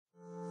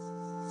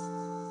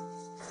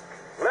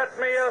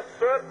me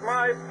assert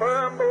my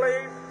firm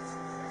belief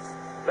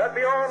that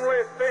the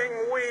only thing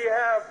we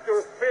have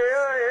to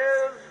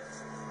fear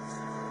is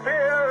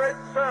fear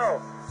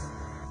itself.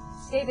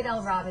 David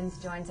L. Robbins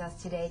joins us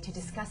today to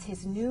discuss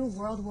his new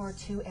World War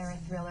II-era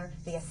thriller,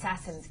 The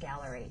Assassin's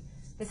Gallery.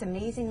 This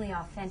amazingly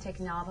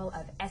authentic novel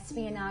of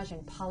espionage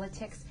and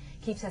politics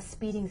keeps us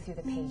speeding through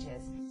the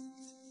pages.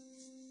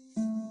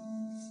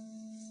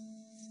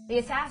 The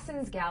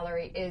Assassin's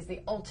Gallery is the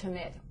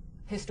ultimate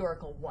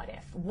historical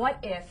what-if. What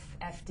if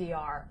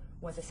FDR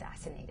was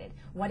assassinated?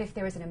 What if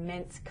there was an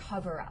immense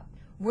cover-up?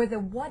 Were the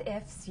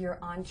what-ifs your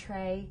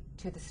entree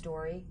to the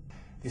story?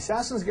 The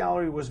Assassin's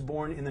Gallery was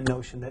born in the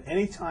notion that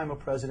any time a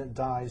president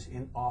dies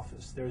in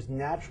office, there is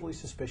naturally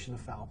suspicion of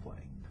foul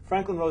play.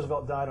 Franklin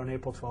Roosevelt died on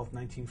April 12,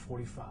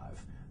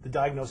 1945. The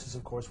diagnosis,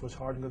 of course, was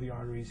hardening of the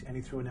arteries, and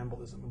he threw an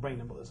embolism, a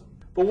brain embolism.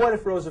 But what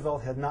if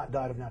Roosevelt had not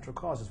died of natural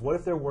causes? What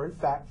if there were, in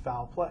fact,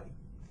 foul play?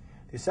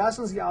 The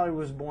Assassin's Gallery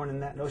was born in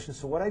that notion,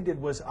 so what I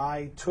did was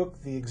I took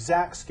the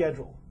exact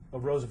schedule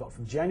of Roosevelt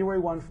from January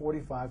 1,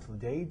 45 to the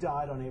day he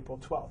died on April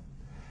 12th.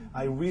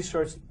 I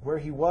researched where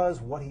he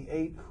was, what he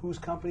ate, whose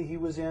company he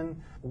was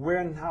in, where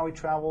and how he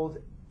traveled.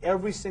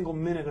 Every single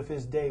minute of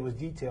his day was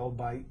detailed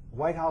by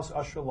White House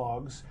usher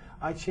logs.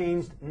 I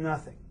changed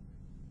nothing.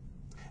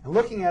 And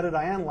looking at it,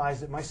 I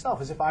analyzed it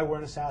myself as if I were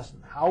an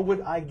assassin. How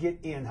would I get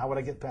in? How would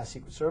I get past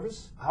Secret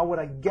Service? How would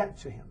I get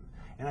to him?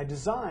 And I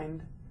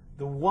designed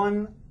the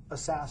one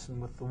assassin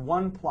with the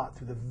one plot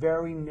through the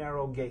very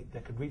narrow gate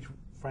that could reach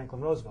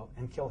Franklin Roosevelt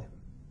and kill him.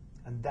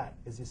 And that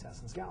is the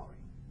Assassin's Gallery.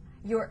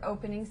 Your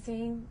opening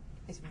scene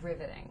is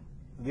riveting.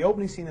 The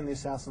opening scene in the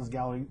Assassin's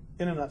Gallery,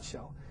 in a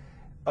nutshell,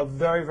 a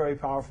very, very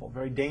powerful,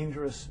 very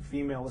dangerous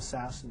female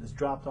assassin is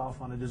dropped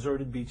off on a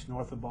deserted beach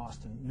north of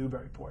Boston,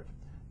 Newburyport,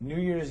 New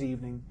Year's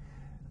evening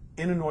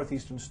in a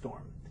northeastern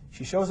storm.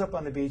 She shows up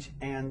on the beach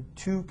and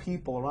two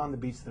people are on the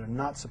beach that are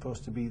not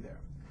supposed to be there.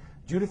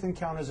 Judith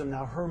encounters him.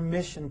 Now her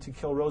mission to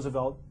kill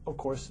Roosevelt, of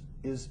course,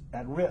 is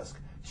at risk.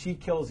 She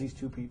kills these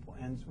two people.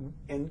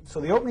 And so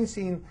the opening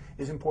scene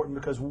is important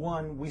because,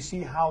 one, we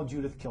see how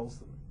Judith kills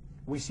them.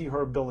 We see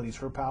her abilities,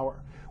 her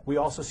power. We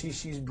also see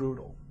she's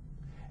brutal.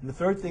 And the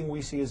third thing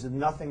we see is that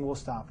nothing will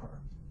stop her.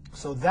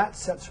 So that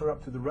sets her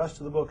up through the rest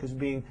of the book as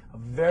being a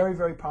very,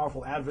 very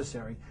powerful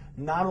adversary,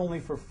 not only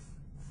for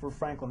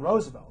Franklin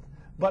Roosevelt,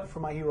 but for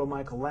my hero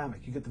Michael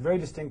Lamech. You get the very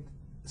distinct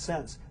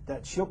sense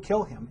that she'll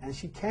kill him, and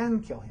she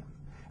can kill him.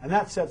 And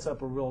that sets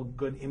up a real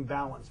good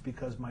imbalance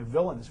because my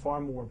villain is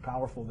far more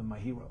powerful than my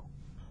hero.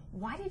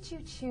 Why did you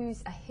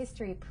choose a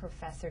history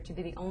professor to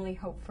be the only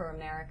hope for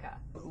America?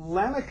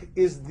 Lamech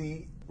is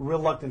the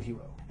reluctant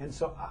hero. And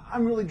so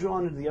I'm really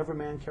drawn into the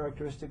everyman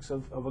characteristics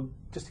of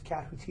just a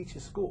cat who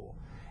teaches school.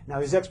 Now,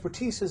 his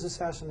expertise is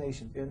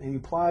assassination, and he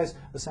applies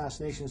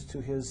assassinations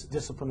to his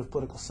discipline of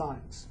political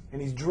science.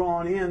 And he's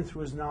drawn in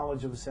through his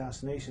knowledge of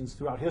assassinations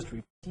throughout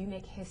history. You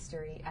make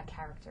history a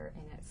character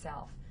in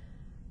itself.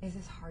 Is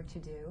this hard to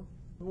do?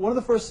 One of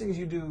the first things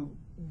you do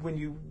when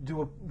you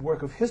do a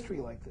work of history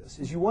like this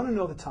is you want to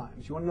know the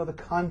times. You want to know the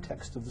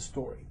context of the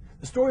story.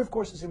 The story, of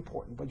course, is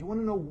important, but you want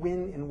to know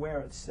when and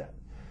where it's set.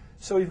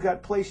 So you've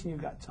got place and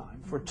you've got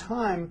time. For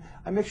time,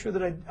 I make sure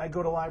that I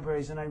go to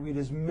libraries and I read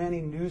as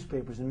many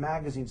newspapers and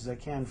magazines as I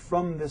can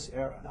from this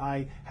era.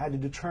 I had to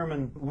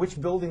determine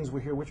which buildings were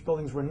here, which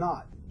buildings were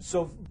not.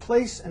 So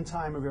place and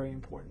time are very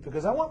important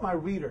because I want my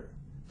reader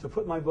to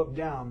put my book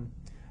down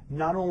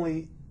not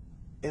only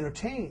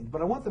entertained,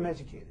 but I want them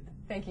educated.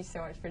 Thank you so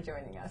much for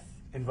joining us.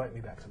 Invite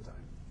me back sometime.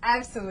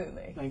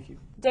 Absolutely. Thank you.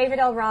 David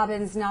L.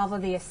 Robbins' novel,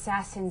 The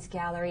Assassin's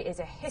Gallery, is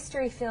a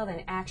history-filled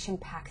and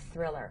action-packed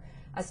thriller.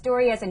 A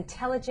story as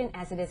intelligent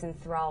as it is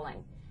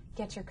enthralling.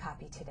 Get your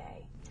copy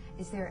today.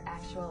 Is there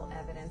actual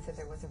evidence that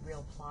there was a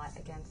real plot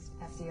against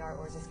FDR,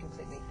 or is this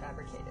completely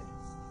fabricated?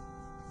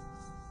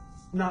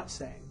 Not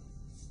saying.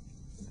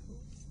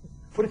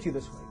 Put it to you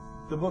this way.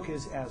 The book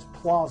is as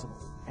plausible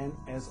and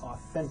as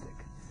authentic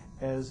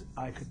as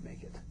I could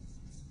make it.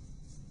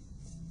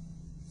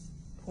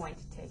 Point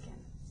taken.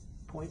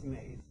 Point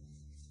made.